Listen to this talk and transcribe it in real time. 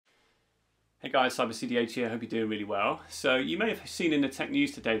Hey guys, CyberCDH here, hope you're doing really well. So you may have seen in the tech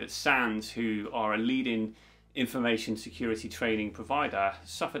news today that SANS, who are a leading information security training provider,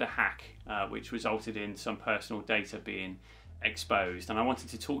 suffered a hack which resulted in some personal data being exposed. And I wanted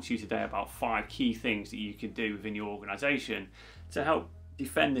to talk to you today about 5 key things that you can do within your organization to help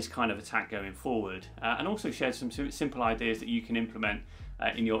defend this kind of attack going forward, and also share some simple ideas that you can implement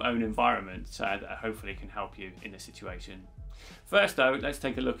in your own environment that hopefully can help you in this situation. First though, let's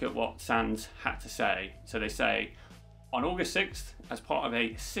take a look at what SANS had to say. So they say, on August 6th, as part of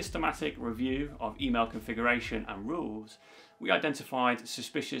a systematic review of email configuration and rules, we identified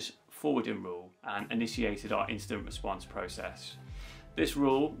suspicious forwarding rule and initiated our incident response process. This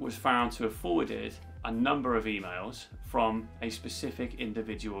rule was found to have forwarded a number of emails from a specific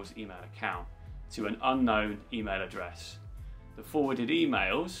individual's email account to an unknown email address. The forwarded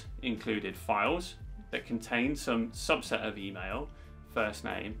emails included files that contained some subset of email: first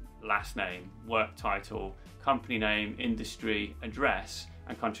name, last name, work title, company name, industry, address,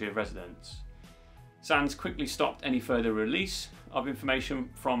 and country of residence. SANS quickly stopped any further release of information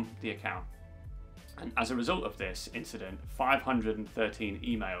from the account. And as a result of this incident, 513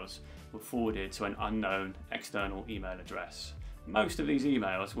 emails were forwarded to an unknown external email address. Most of these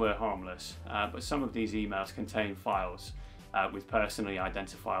emails were harmless, but some of these emails contain files with personally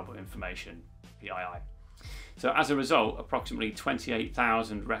identifiable information, PII. So as a result, approximately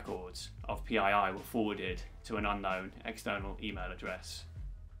 28,000 records of PII were forwarded to an unknown external email address.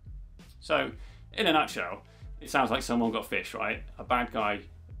 So in a nutshell, it sounds like someone got phished, right? A bad guy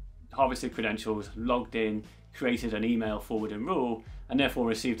harvested credentials, logged in, created an email forwarding rule, and therefore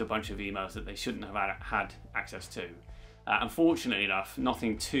received a bunch of emails that they shouldn't have had access to. Unfortunately enough,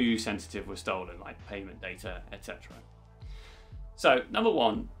 nothing too sensitive was stolen, like payment data, etc. So number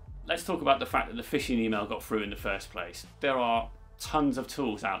one, let's talk about the fact that the phishing email got through in the first place. There are tons of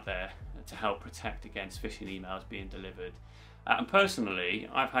tools out there to help protect against phishing emails being delivered. And personally,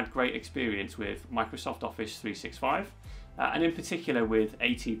 I've had great experience with Microsoft Office 365, and in particular with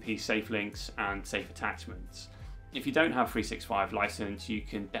ATP safe links and safe attachments. If you don't have 365 license, you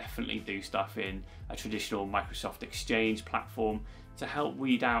can definitely do stuff in a traditional Microsoft Exchange platform to help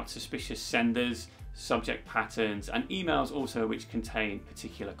weed out suspicious senders, subject patterns, and emails also which contain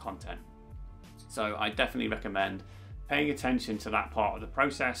particular content. So I definitely recommend paying attention to that part of the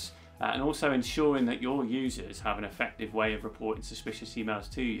process, and also ensuring that your users have an effective way of reporting suspicious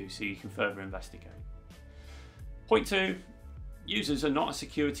emails to you so you can further investigate. Point 2, users are not a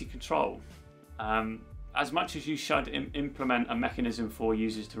security control. As much as you should implement a mechanism for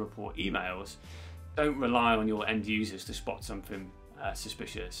users to report emails, don't rely on your end users to spot something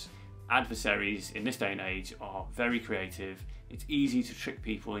suspicious. Adversaries in this day and age are very creative. It's easy to trick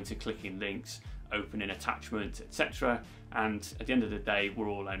people into clicking links, opening attachments, etc. And at the end of the day, we're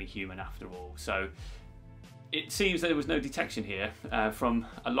all only human after all. So it seems that there was no detection here from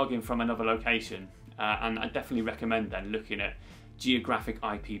a login from another location. And I definitely recommend then looking at geographic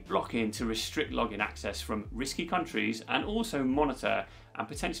IP blocking to restrict login access from risky countries, and also monitor and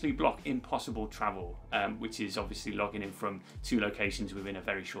potentially block impossible travel, which is obviously logging in from 2 locations within a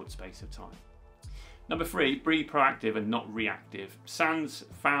very short space of time. Number 3, be proactive and not reactive. SANS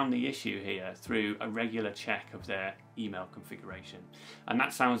found the issue here through a regular check of their email configuration. And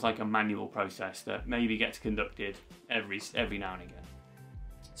that sounds like a manual process that maybe gets conducted every now and again.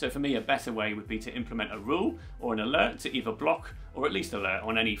 So for me, a better way would be to implement a rule or an alert to either block or at least alert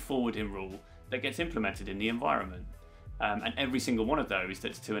on any forwarding rule that gets implemented in the environment. And every single one of those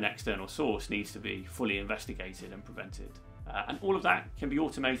that's to an external source needs to be fully investigated and prevented. And all of that can be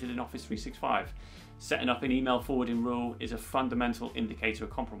automated in Office 365. Setting up an email forwarding rule is a fundamental indicator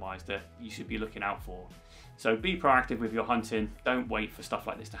of compromise that you should be looking out for. So be proactive with your hunting. Don't wait for stuff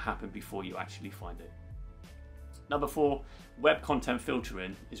like this to happen before you actually find it. Number 4, web content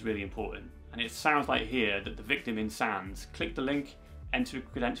filtering is really important. And it sounds like here that the victim in SANS clicked the link, entered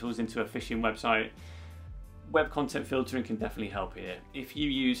credentials into a phishing website. Web content filtering can definitely help here. If you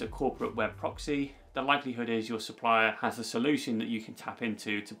use a corporate web proxy, the likelihood is your supplier has a solution that you can tap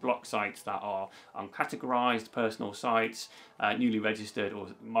into to block sites that are uncategorized, personal sites, newly registered or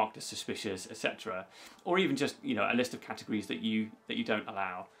marked as suspicious, etc. Or even just a list of categories that you don't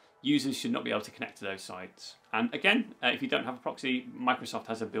allow. Users should not be able to connect to those sites. And again, if you don't have a proxy, Microsoft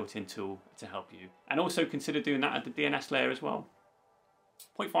has a built-in tool to help you. And also consider doing that at the DNS layer as well.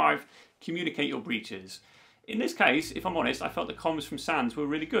 Point 5, communicate your breaches. In this case, if I'm honest, I felt the comms from SANS were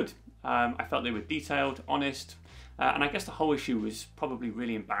really good. I felt they were detailed, honest, and I guess the whole issue was probably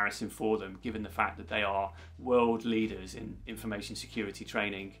really embarrassing for them, given the fact that they are world leaders in information security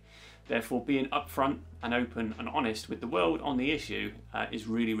training. Therefore, being upfront and open and honest with the world on the issue is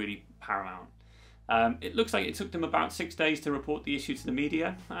really, really paramount. It looks like it took them about 6 days to report the issue to the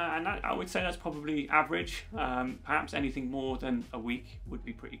media, and I would say that's probably average. Perhaps anything more than a week would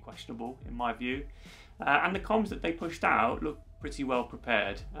be pretty questionable in my view. And the comms that they pushed out look pretty well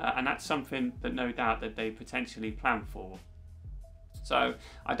prepared, and that's something that no doubt that they potentially planned for. So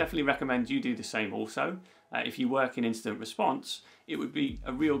I definitely recommend you do the same also. If you work in incident response, it would be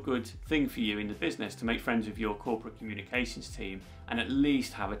a real good thing for you in the business to make friends with your corporate communications team and at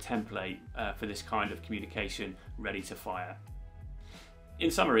least have a template for this kind of communication ready to fire.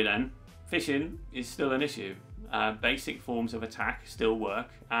 In summary then, phishing is still an issue. Basic forms of attack still work,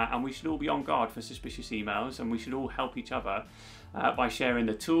 and we should all be on guard for suspicious emails, and we should all help each other by sharing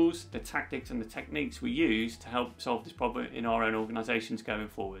the tools, the tactics and the techniques we use to help solve this problem in our own organisations going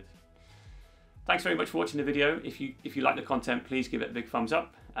forward. Thanks very much for watching the video. If you like the content, please give it a big thumbs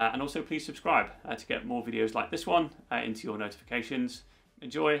up, and also please subscribe to get more videos like this one into your notifications.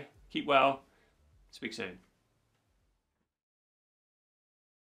 Enjoy, keep well, speak soon.